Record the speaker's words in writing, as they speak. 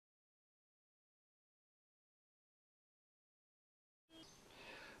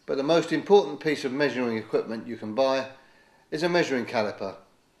But the most important piece of measuring equipment you can buy is a measuring caliper,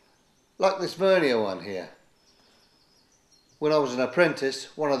 like this vernier one here. When I was an apprentice,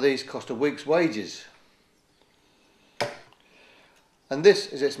 one of these cost a week's wages. And this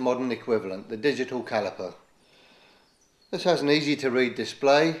is its modern equivalent, the digital caliper. This has an easy to read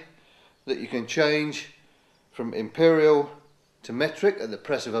display that you can change from imperial to metric at the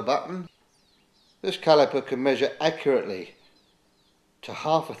press of a button. This caliper can measure accurately to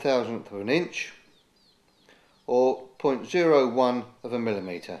 1/1000th of an inch or 0.01 of a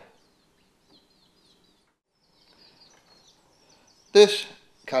millimetre. This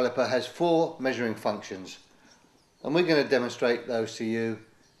caliper has 4 measuring functions, and we're going to demonstrate those to you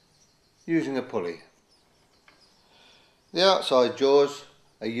using a pulley. The outside jaws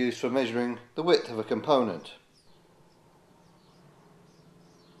are used for measuring the width of a component.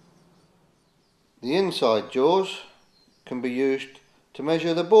 The inside jaws can be used to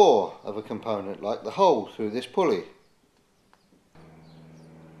measure the bore of a component, like the hole through this pulley.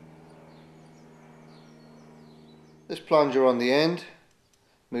 This plunger on the end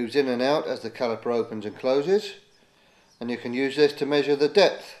moves in and out as the caliper opens and closes, and you can use this to measure the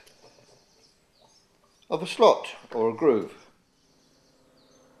depth of a slot or a groove.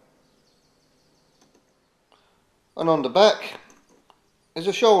 And on the back is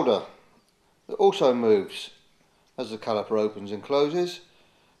a shoulder that also moves as the caliper opens and closes,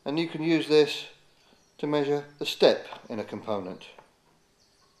 and you can use this to measure the step in a component.